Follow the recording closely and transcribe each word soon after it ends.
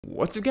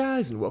What's up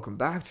guys, and welcome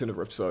back to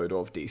another episode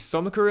of the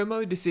Summer Career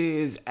Mode. This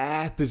is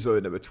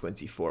episode number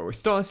 24. We're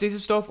starting season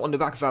stuff on the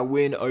back of our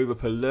win over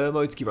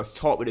Palermo to keep us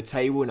top of the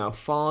table. Now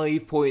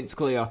 5 points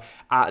clear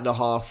at the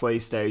halfway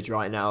stage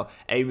right now,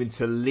 aiming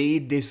to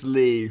lead this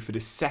league for the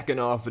second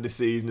half of the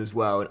season as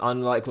well. And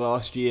unlike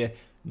last year,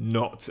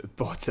 not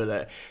bottle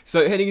it.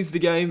 So heading into the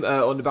game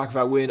on the back of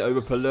our win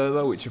over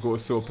Palermo, which of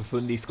course saw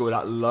Profundi score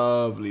that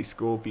lovely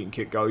scorpion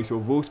kick goal. We saw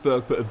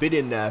Wolfsburg put a bid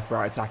in there for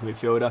our attacking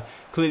midfielder,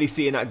 clearly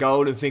seeing that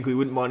goal and think we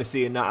wouldn't mind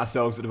seeing that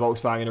ourselves at the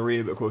Volkswagen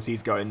Arena, but of course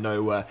he's going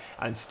nowhere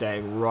and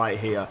staying right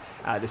here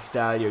at the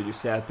Stadio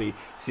Giuseppe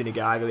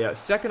Sinigaglia.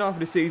 Second half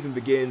of the season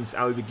begins,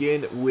 and we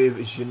begin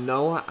with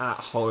Genoa at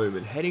home,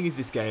 and heading into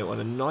this game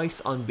on a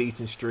nice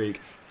unbeaten streak,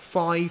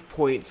 5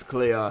 points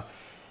clear.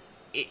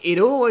 It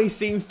always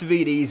seems to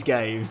be these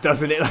games,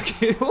 doesn't it?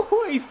 Like, it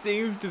always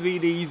seems to be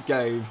these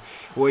games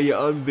where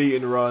your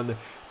unbeaten run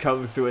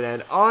comes to an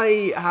end.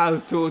 I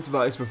have talked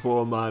about this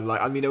before, man.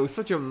 Like, I mean, there was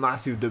such a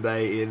massive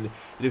debate in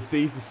the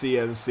FIFA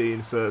CM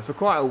scene for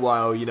quite a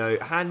while, you know,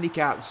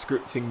 handicap,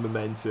 scripting,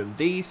 momentum.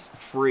 These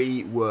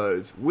three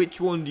words, which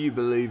one do you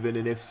believe in,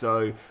 and if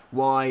so,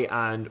 why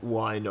and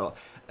why not?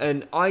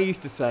 And I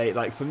used to say,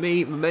 like, for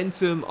me,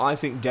 momentum, I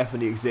think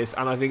definitely exists,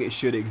 and I think it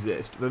should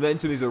exist.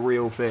 Momentum is a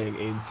real thing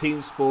in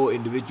team sport,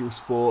 individual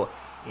sport,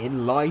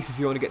 in life, if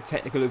you want to get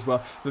technical as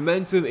well.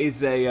 Momentum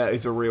is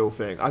a real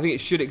thing. I think it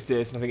should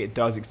exist, and I think it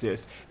does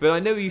exist. But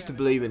I never used to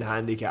believe in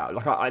handicap.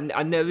 Like, I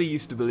never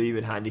used to believe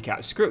in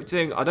handicap.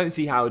 Scripting, I don't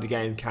see how the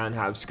game can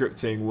have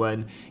scripting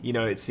when, you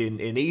know, it's in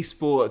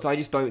esports. I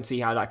just don't see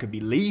how that could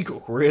be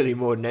legal, really,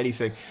 more than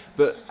anything.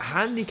 But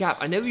handicap,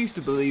 I never used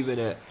to believe in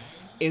it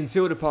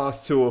until the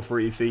past 2 or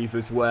 3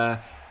 FIFAs,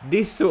 where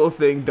this sort of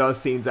thing does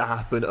seem to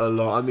happen a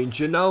lot. I mean,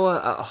 Genoa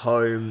at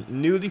home,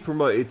 newly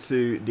promoted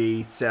to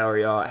the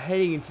Serie A,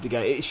 heading into the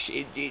game, it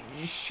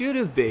should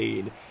have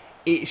been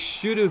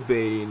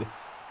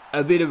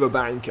a bit of a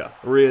banker,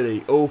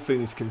 really, all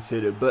things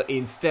considered, but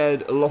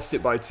instead lost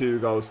it by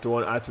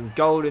 2-1. I had some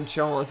golden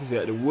chances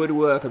at the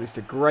woodwork. I missed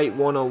a great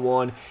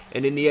one-on-one,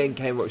 and in the end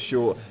came up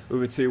short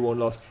with a 2-1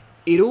 loss.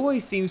 It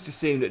always seems to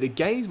seem that the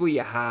games where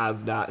you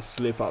have that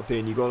slip up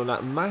in, you go on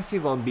that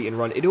massive unbeaten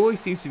run, it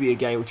always seems to be a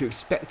game which you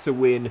expect to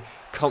win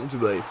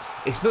comfortably.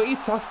 It's not your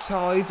tough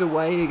ties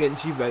away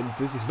against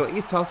Juventus, it's not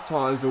your tough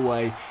ties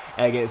away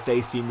against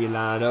AC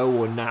Milano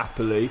or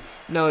Napoli.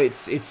 No,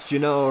 it's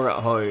Genoa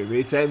at home,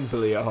 it's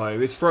Empoli at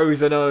home, it's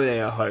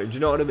Frosinone at home. Do you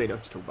know what I mean? I'm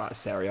just talking about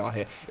Serie A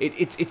here.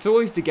 It's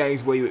always the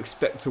games where you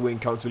expect to win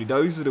comfortably.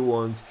 Those are the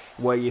ones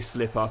where you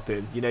slip up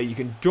in. You know, you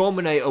can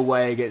dominate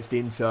away against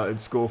Inter and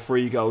score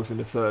 3 goals in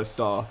the first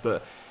half,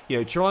 but you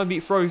know, try and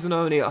beat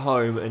Frosinone at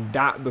home, and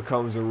that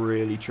becomes a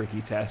really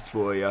tricky test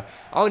for you.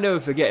 I'll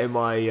never forget in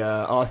my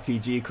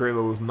RTG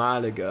career with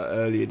Malaga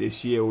earlier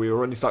this year, we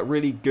were on this like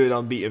really good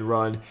unbeaten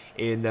run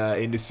in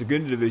the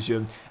Segunda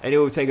Division, and they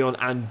were taking on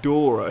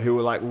Andorra, who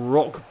were like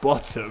rock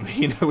bottom,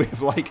 you know,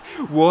 with like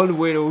 1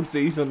 win all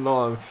season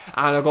long,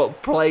 and I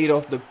got played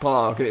off the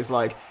park, and it's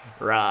like,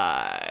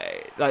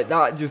 right, like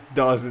that just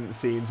doesn't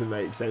seem to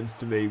make sense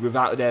to me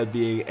without there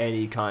being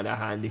any kind of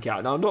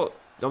handicap. Now,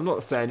 I'm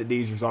not saying that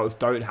these results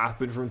don't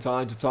happen from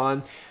time to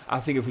time. I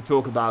think if we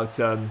talk about,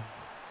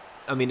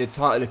 I mean, the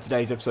title of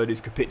today's episode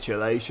is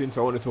Capitulation,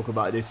 so I want to talk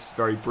about this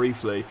very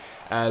briefly.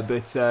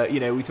 You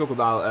know, we talk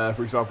about,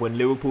 for example, when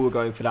Liverpool were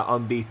going for that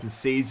unbeaten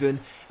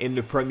season in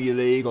the Premier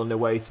League on their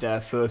way to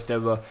their first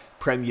ever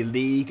Premier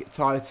League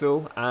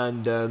title.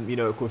 And, you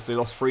know, of course, they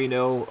lost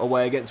 3-0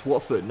 away against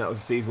Watford. And that was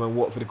the season when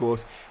Watford, of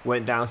course,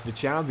 went down to the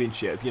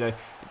Championship. You know,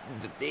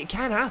 it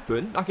can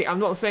happen. Like, I'm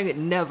not saying it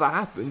never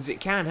happens. It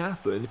can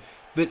happen.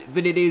 But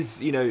it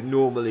is, you know,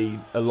 normally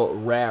a lot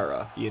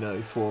rarer, you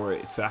know, for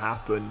it to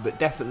happen. But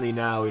definitely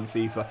now in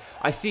FIFA,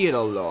 I see it a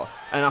lot.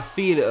 And I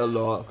feel it a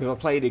lot because I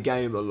play the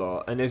game a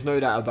lot. And there's no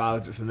doubt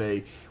about it for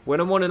me.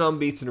 When I'm on an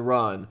unbeaten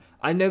run,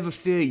 I never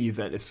fear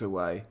Juventus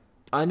away.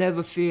 I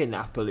never fear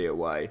Napoli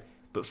away.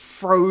 But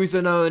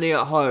Frosinone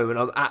at home, and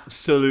I'm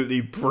absolutely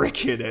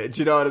bricking it.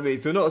 Do you know what I mean?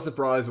 So not a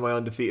surprise my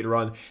undefeated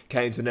run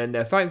came to an end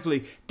there.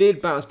 Thankfully,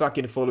 did bounce back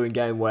in the following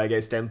game way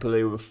against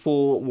Empoli with a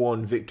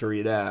 4-1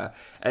 victory there.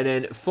 And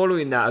then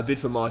following that, a bid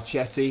for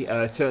Marchetti,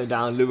 turned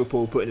down.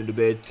 Liverpool putting in the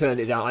bid, turned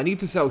it down. I need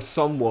to sell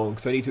someone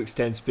because I need to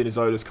extend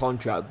Spinazzola's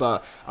contract,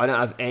 but I don't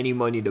have any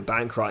money in the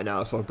bank right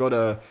now, so I've got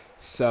to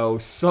sell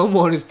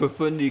someone as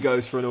Profundi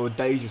goes for an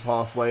audacious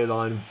halfway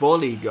line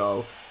volley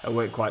goal. I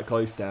went quite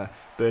close there,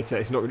 but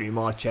it's not going to be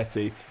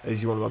Marchetti, as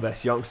he's one of my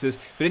best youngsters.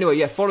 But anyway,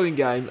 yeah, following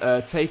game,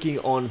 taking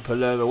on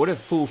Palermo. What a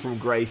fall from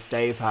grace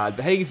they've had.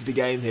 But heading into the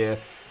game here,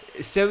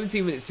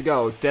 17 minutes to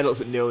go, I was deadlocks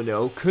at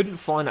 0-0. Couldn't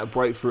find that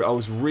breakthrough. I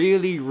was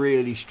really,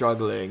 really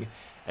struggling.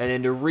 And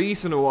then the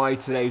reason why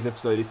today's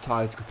episode is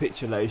titled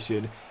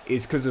Capitulation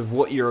is because of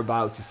what you're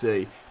about to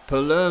see.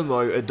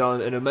 Palermo had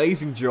done an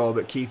amazing job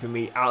at keeping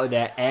me out of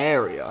their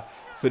area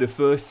for the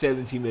first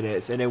 70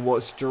 minutes, and then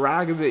what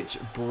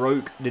Dragovic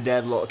broke the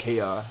deadlock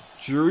here,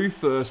 drew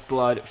first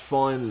blood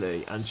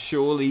finally, and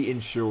surely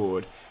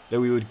ensured that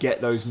we would get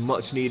those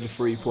much needed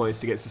 3 points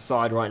to get the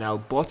side right now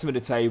bottom of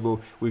the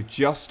table with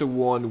just a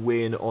 1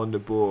 win on the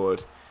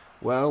board.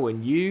 Well,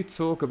 when you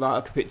talk about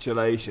a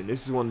capitulation,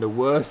 this is one of the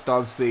worst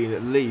I've seen,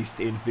 at least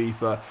in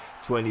FIFA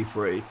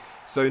 23.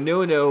 So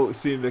 0-0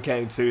 soon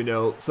became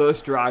 2-0.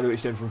 First drag,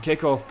 which then from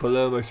kickoff,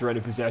 Palermo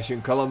surrendered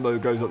possession. Colombo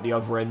goes up the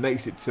other end,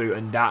 makes it 2,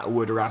 and that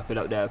would wrap it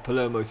up there.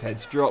 Palermo's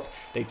heads drop.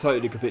 They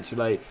totally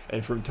capitulate,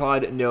 and from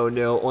tied at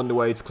 0-0 on the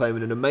way to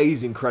claiming an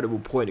amazing, credible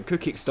point that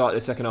could kickstart the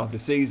second half of the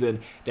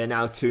season, they're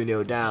now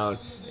 2-0 down.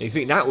 And you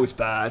think that was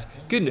bad?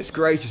 Goodness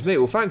gracious me.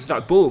 Well, thanks to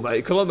that ball,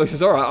 mate. Colombo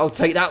says, all right, I'll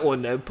take that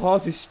one then.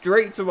 Passes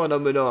straight to my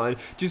number 9.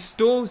 Just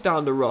storms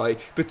down the right.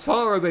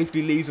 Bataro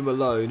basically leaves him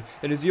alone,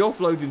 and as he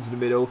offloads into the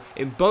middle,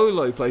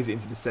 Embolo plays it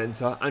into the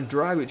centre, and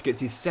Dragic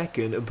gets his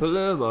second, and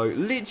Palermo,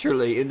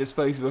 literally in the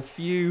space of a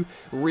few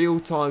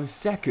real-time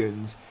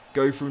seconds,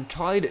 go from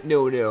tied at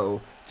 0-0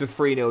 to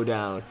 3-0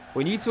 down.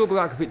 When you talk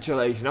about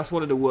capitulation, that's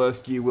one of the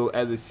worst you will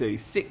ever see.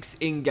 6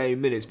 in-game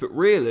minutes, but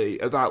really,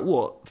 about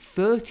what,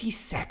 30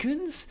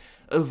 seconds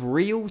of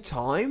real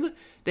time?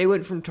 They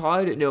went from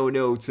tied at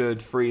 0-0 to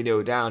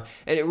 3-0 down,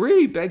 and it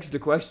really begs the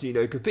question, you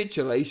know,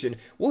 capitulation,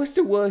 what's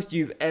the worst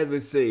you've ever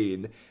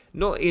seen?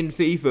 Not in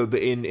FIFA,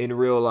 but in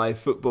real life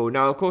football.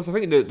 Now, of course, I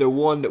think the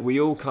one that we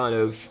all kind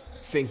of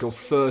think of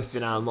first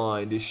in our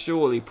mind is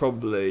surely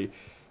probably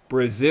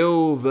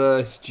Brazil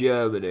versus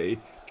Germany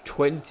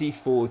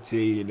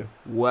 2014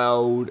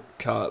 World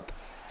Cup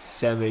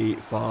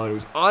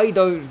semi-finals. I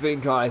don't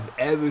think I've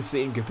ever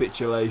seen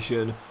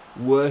capitulation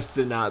worse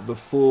than that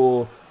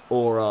before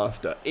or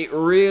after. It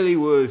really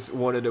was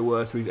one of the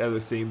worst we've ever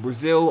seen.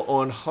 Brazil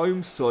on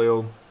home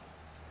soil.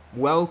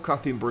 World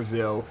Cup in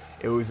Brazil.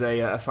 It was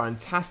a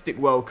fantastic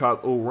World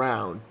Cup all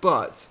round,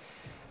 but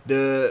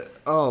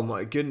oh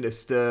my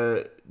goodness,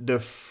 the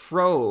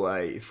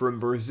throwaway from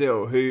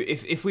Brazil, who,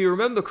 if we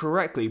remember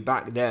correctly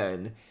back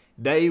then,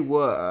 they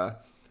were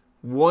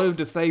one of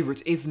the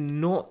favourites, if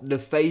not the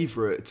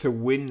favourite, to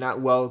win that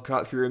World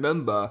Cup. If you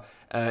remember,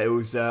 it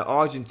was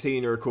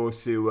Argentina, of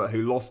course, who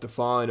lost the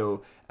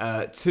final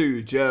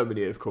to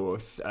Germany, of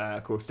course.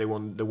 Of course, they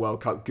won the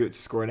World Cup good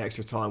to score an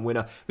extra time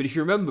winner. But if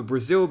you remember,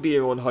 Brazil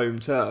being on home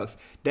turf,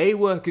 they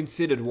were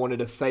considered one of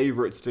the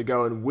favourites to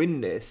go and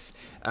win this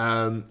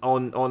on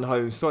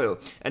home soil.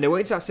 And they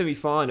went to that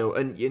semi-final,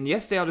 and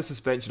yes, they had a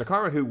suspension. I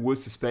can't remember who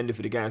was suspended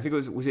for the game. I think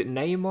it was it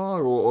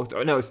Neymar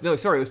or no,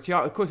 sorry, it was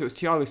Thiago. Of course, it was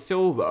Thiago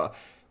Silva.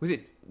 Was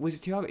it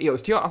Thiago? Yeah, it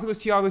was Thiago. I think it was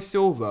Thiago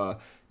Silva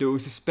that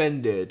was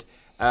suspended.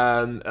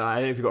 I don't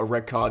know if he got a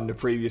red card in the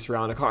previous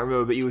round. I can't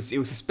remember, but he was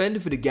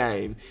suspended for the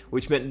game,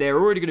 which meant they're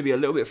already going to be a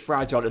little bit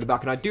fragile at the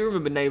back. And I do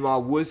remember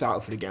Neymar was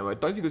out for the game. I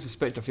don't think it was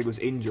suspension. I think it was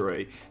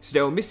injury. So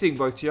they were missing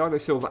both Thiago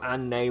Silva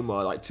and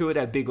Neymar, like two of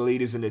their big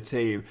leaders in the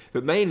team,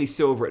 but mainly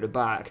Silva at the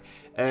back.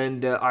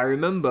 And I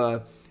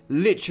remember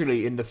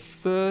literally in the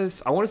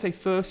first, I want to say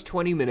first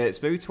 20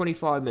 minutes, maybe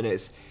 25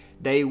 minutes,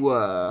 they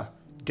were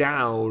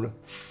down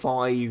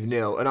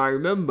 5-0, and I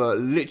remember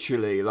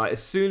literally, like,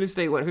 as soon as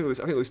they went, I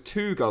think it was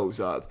 2 goals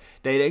up,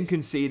 they then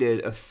conceded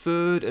a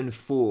third and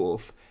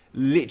fourth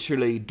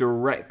literally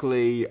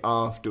directly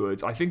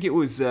afterwards. I think it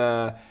was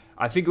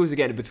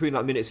again between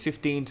like minutes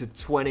 15 to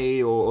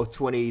 20 or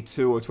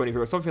 22 or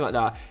 23 or something like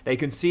that. They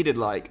conceded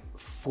like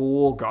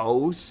 4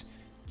 goals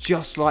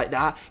just like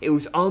that. It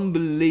was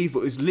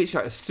unbelievable. It was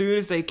literally like, as soon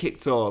as they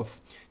kicked off,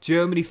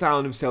 Germany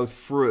found themselves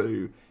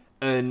through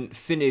and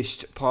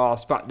finished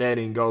past back then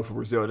in goal for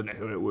Brazil. I don't know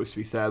who it was, to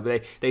be fair,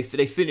 but they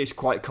finished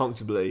quite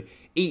comfortably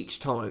each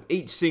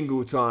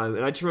single time.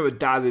 And I just remember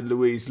David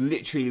Luiz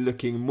literally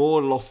looking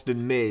more lost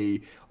than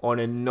me on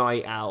a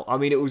night out. I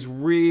mean, it was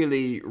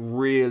really,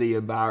 really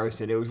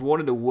embarrassing. It was one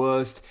of the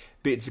worst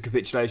bits of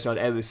capitulation I'd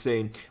ever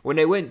seen. When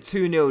they went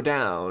 2-0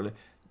 down,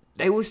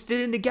 they were still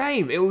in the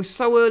game. It was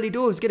so early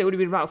doors. Again, it would have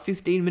been about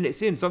 15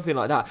 minutes in, something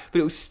like that. But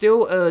it was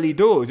still early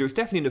doors. It was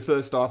definitely in the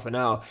first half an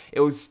hour.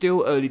 It was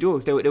still early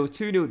doors. They were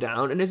 2-0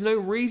 down, and there's no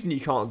reason you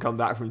can't come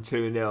back from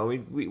 2-0. I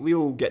mean, we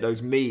all get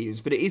those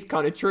memes, but it is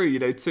kind of true. You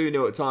know,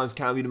 2-0 at times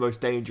can be the most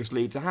dangerous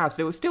lead to have. So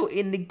they were still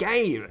in the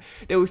game.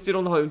 They were still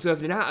on the home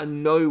turf, and out of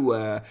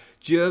nowhere,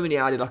 Germany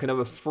added like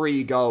another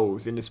 3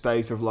 goals in the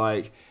space of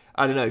like,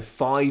 I don't know,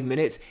 5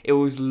 minutes. It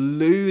was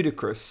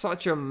ludicrous.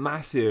 Such a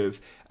massive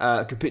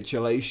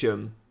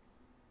capitulation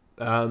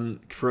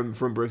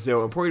from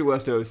Brazil, and probably the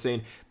worst I've ever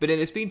seen. But then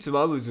there's been some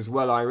others as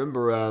well. I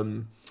remember,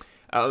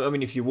 I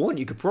mean, if you want,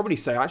 you could probably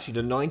say actually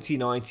the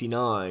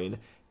 1999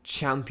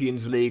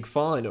 Champions League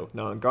final.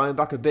 Now, I'm going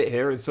back a bit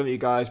here, and some of you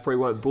guys probably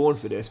weren't born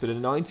for this, but the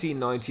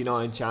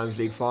 1999 Champions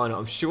League final,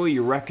 I'm sure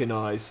you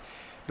recognise,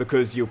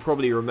 because you'll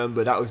probably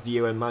remember that was the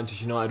year when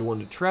Manchester United won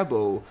the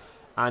treble.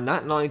 And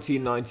that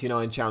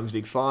 1999 Champions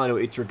League final,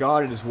 it's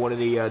regarded as one of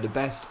the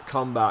best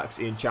comebacks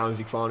in Champions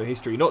League final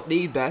history. Not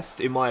the best,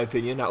 in my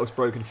opinion. That was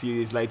broken a few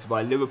years later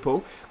by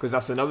Liverpool, because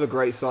that's another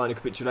great sign of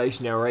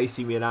capitulation there.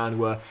 AC Milan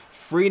were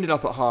 3-0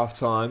 up at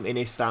half-time in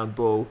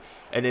Istanbul,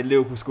 and then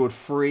Liverpool scored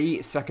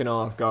 3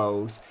 second-half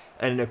goals.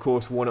 and then of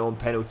course won it on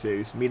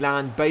penalties.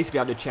 Milan basically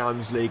had the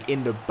Champions League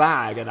in the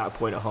bag at that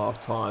point at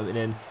half-time, and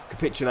then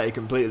capitulated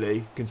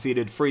completely,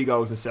 conceded 3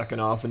 goals in the second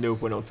half, and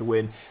Liverpool went on to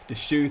win the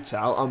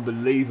shootout.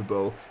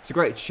 Unbelievable. It's a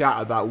great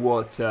chat about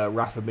what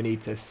Rafa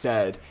Benitez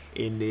said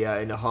in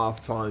the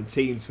half-time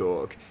team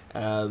talk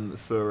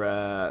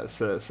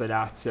for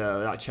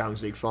that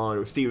Champions League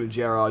final. Steven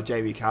Gerrard,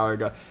 Jamie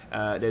Carragher,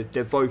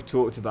 they've both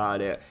talked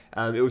about it.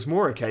 It was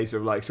more a case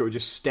of like sort of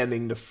just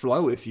stemming the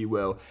flow, if you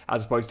will,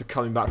 as opposed to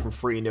coming back from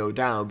 3-0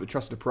 down, but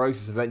trust the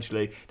process.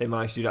 Eventually they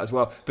managed to do that as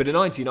well. But the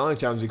 99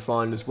 Champions League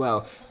final as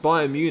well,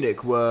 Bayern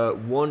Munich were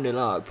 1-0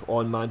 up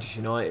on Manchester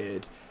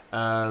United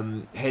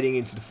heading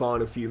into the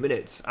final few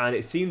minutes, and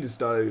it seemed as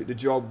though the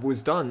job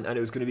was done and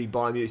it was going to be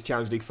Bayern Munich's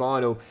Champions League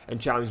final and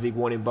Champions League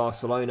 1 in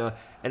Barcelona.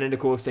 And then of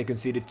course they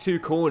conceded 2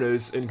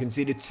 corners and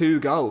conceded 2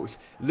 goals.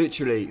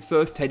 Literally,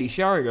 first Teddy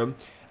Sheringham,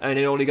 and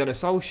then Ole Gunnar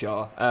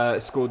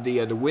Solskjaer scored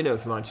the winner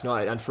for Manchester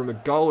United. And from a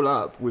goal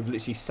up with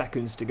literally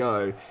seconds to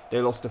go, they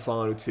lost the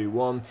final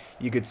 2-1.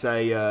 You could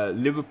say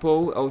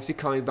Liverpool, obviously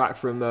coming back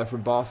from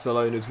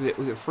Barcelona. Was it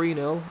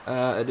 3-0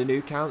 at the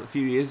Nou Camp a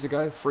few years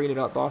ago? 3-0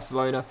 up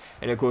Barcelona.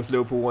 And of course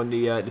Liverpool won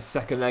the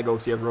second leg.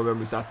 Obviously everyone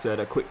remembers that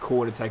quick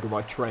corner taken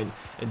by Trent,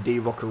 and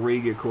Divock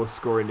Origi of course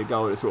scoring the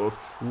goal that sort of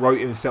wrote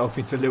himself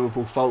into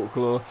Liverpool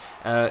folklore,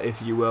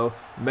 if you will.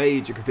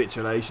 Major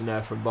capitulation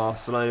there from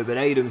Barcelona, but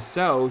they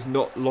themselves,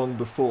 not long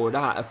before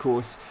that, of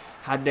course,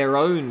 had their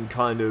own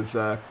kind of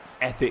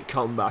epic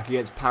comeback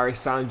against Paris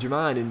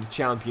Saint-Germain in the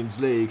Champions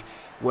League,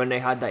 when they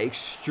had that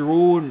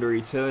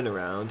extraordinary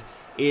turnaround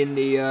in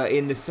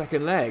the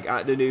second leg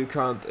at the Nou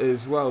Camp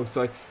as well.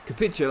 So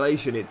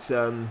capitulation, it's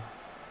one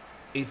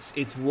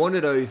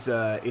of those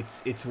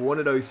it's one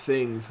of those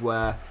things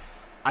where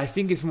I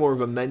think it's more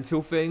of a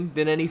mental thing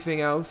than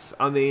anything else.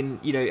 I mean,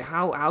 you know,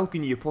 how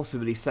can you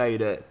possibly say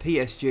that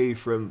PSG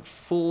from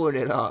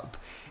 4-0 up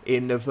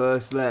in the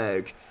first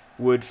leg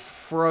would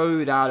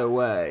throw that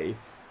away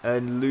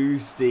and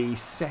lose the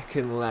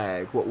second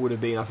leg, what would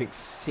have been, I think,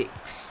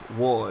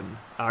 6-1.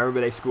 I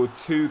remember they scored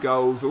 2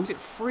 goals, or was it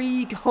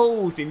 3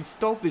 goals in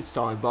stoppage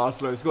time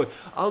Barcelona scored.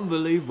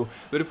 Unbelievable.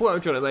 But the point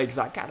I'm trying to make is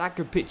that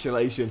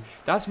capitulation,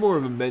 that's more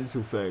of a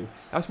mental thing.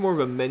 That's more of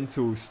a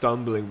mental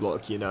stumbling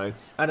block, you know.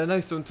 And I know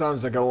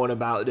sometimes I go on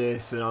about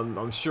this, and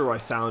I'm sure I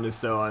sound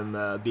as though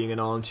I'm being an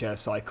armchair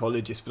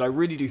psychologist, but I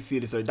really do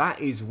feel as though that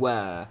is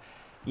where,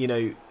 you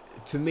know,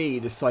 to me,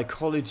 the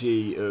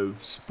psychology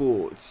of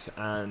sports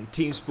and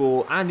team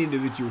sport and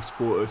individual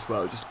sport as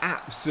well just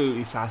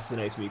absolutely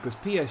fascinates me. Because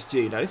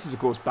PSG, now this is of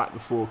course back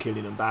before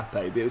Kylian Mbappe,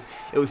 but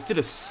it was still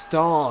a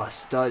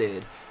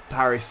star-studded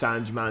Paris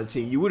Saint-Germain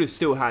team. You would have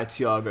still had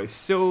Thiago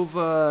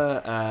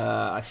Silva,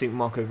 I think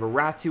Marco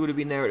Verratti would have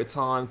been there at the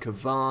time,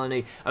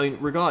 Cavani. I mean,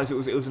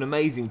 regardless, it was an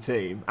amazing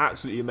team,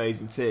 absolutely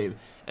amazing team.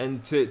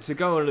 And to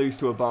go and lose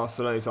to a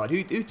Barcelona side,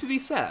 who to be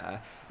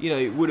fair, you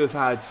know, would have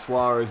had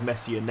Suarez,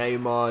 Messi and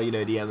Neymar, you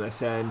know, the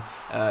MSN.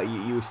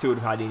 You would still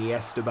have had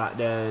Iniesta back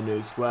then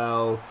as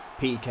well,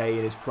 PK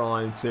in his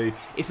prime too.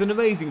 It's an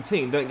amazing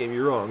team, don't get me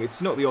wrong.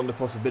 It's not beyond the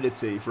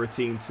possibility for a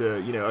team to,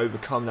 you know,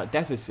 overcome that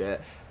deficit.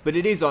 But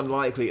it is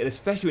unlikely, and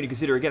especially when you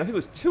consider, again, I think it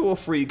was 2 or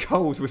 3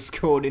 goals were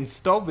scored in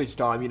stoppage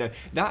time. You know,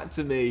 that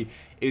to me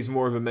is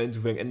more of a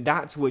mental thing, and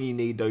that's when you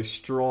need those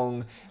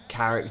strong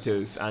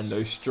characters and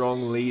those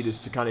strong leaders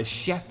to kind of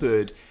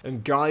shepherd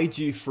and guide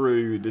you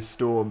through the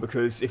storm.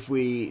 Because if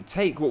we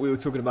take what we were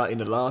talking about in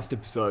the last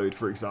episode,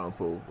 for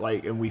example,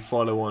 like, and we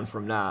follow on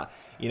from that,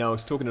 you know, I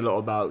was talking a lot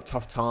about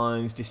tough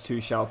times, this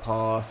too shall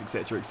pass,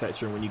 etc.,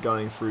 etc. And when you're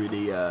going through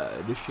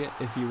the shit,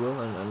 if you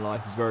will, and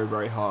life is very,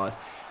 very hard.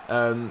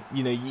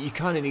 You know, you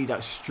kind of need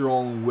that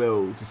strong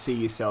will to see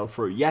yourself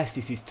through. Yes,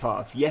 this is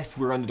tough. Yes,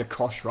 we're under the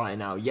cosh right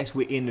now. Yes,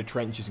 we're in the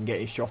trenches and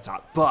getting shot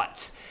at.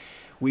 But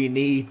we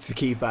need to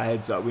keep our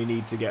heads up. We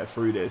need to get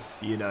through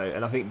this, you know.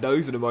 And I think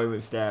those are the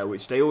moments there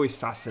which they always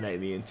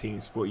fascinate me in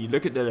team sport. You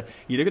look at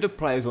the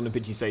players on the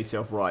pitch and you say to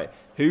yourself, right,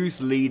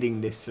 who's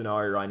leading this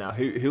scenario right now?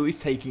 Who is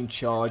taking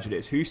charge of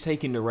this? Who's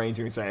taking the reins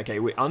and saying, okay,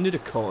 we're under the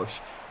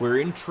cosh.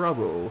 We're in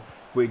trouble.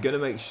 We're going to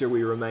make sure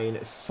we remain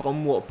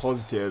somewhat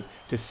positive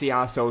to see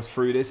ourselves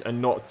through this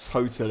and not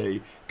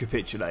totally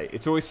capitulate.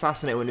 It's always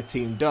fascinating when a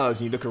team does,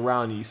 and you look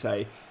around and you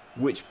say,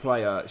 which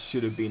player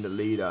should have been the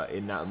leader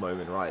in that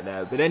moment right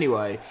there? But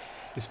anyway,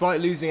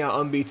 despite losing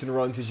our unbeaten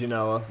run to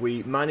Genoa,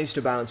 we managed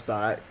to bounce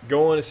back,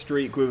 go on a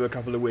streak with a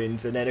couple of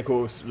wins, and then of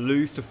course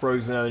lose to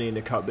Frosinone in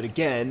the cup. But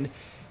again,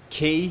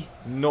 key,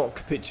 not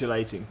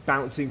capitulating,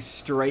 bouncing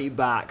straight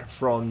back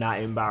from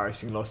that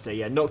embarrassing loss there.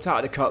 Yeah, knocked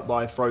out of the cup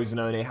by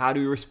Frosinone. How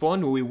do we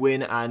respond? Well, we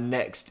win our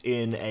next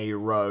in a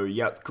row.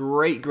 Yep,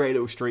 great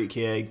little streak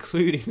here,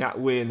 including that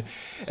win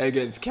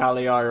against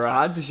Cagliari.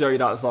 I had to show you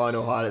that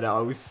final highlight there. I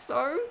was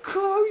so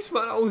close,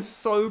 man. I was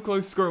so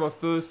close to scoring my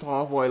first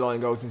halfway line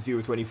goal since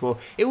FIFA 24.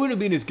 It wouldn't have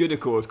been as good, of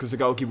course, because the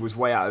goalkeeper was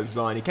way out of his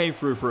line. He came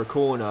through for a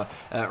corner.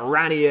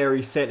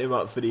 Ranieri sent him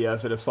up for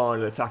the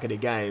final attack of the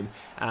game.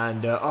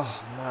 And,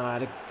 oh, man, and I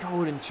had a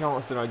golden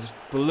chance and I just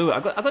blew it. I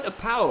got the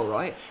power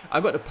right.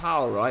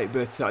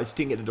 But I just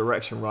didn't get the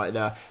direction right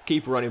there.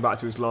 Keeper running back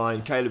to his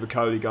line. Caleb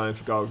Okoli going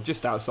for goal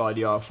just outside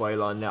the halfway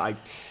line there.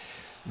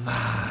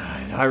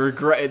 Man, I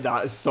regretted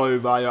that so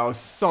bad. I was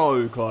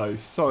so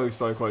close, so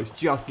close.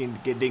 Just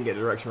didn't get the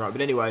direction right.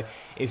 But anyway,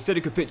 instead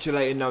of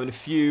capitulating, having a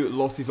few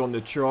losses on the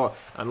trot,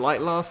 and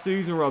like last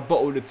season where I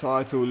bottled the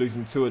title,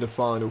 losing 2 of the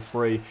final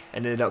 3,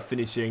 and ended up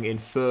finishing in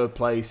 3rd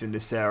place in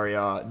this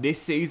area.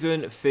 This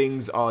season,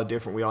 things are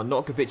different. We are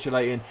not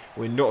capitulating.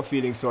 We're not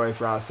feeling sorry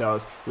for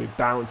ourselves. We're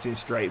bouncing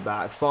straight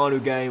back. Final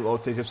game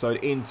of today's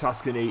episode in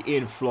Tuscany,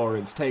 in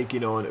Florence,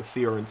 taking on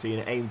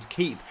Fiorentina. Aim to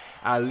keep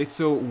our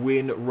little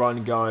win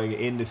run going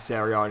in the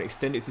Serie A and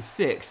extend it to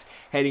 6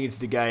 heading into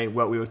the game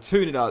where we were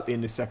 2-0 up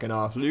in the second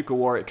half. Luca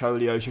Warwick,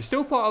 Capitulation,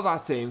 still part of our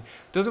team,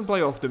 doesn't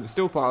play often, but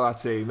still part of our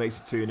team, makes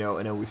it 2-0,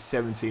 and then with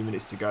 17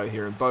 minutes to go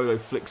here, and Bolo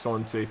flicks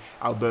on to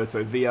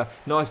Alberto Villa.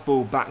 Nice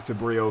ball back to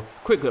Brill,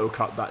 quick little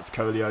cut back to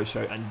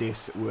Capitulation, and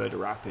this would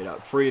wrap it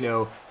up.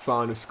 3-0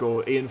 final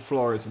score in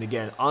Florence, and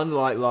again,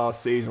 unlike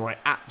last season where I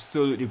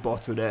absolutely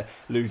bottled it,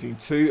 losing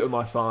 2 of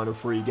my final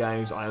 3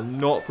 games, I am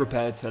not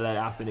prepared to let it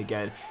happen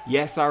again.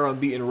 Yes, our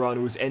unbeaten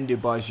run was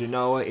ended by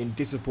Genoa in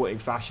disappointing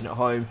fashion at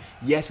home.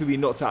 Yes, we've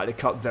been knocked out of the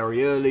cup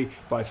very early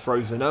by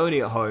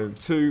Frosinone at home.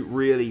 2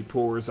 really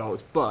poor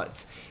results,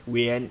 but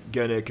we ain't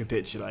gonna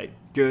capitulate.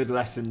 Good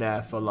lesson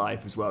there for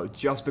life as well.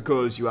 Just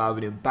because you have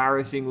an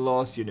embarrassing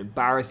loss, an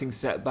embarrassing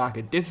setback,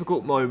 a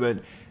difficult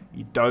moment,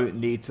 you don't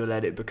need to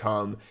let it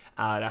become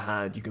out of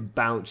hand. You can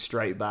bounce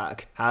straight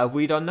back. How have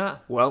we done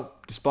that? Well,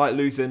 despite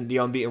losing the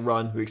unbeaten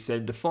run, we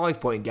extended the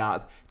 5-point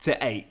gap to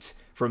 8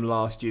 from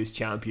last year's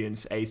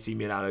champions, AC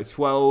Milano.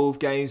 12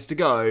 games to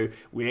go.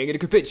 We ain't going to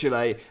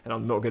capitulate, and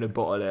I'm not going to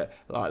bottle it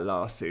like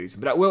last season.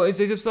 But that will end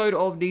today's episode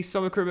of the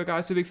Summer Career,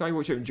 guys. So big thank you for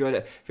watching. Enjoyed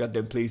it. If you had,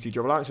 then please do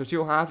drop a like. So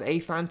you'll have a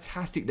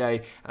fantastic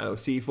day, and I'll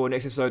see you for the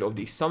next episode of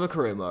the Summer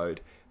Career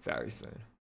Mode very soon.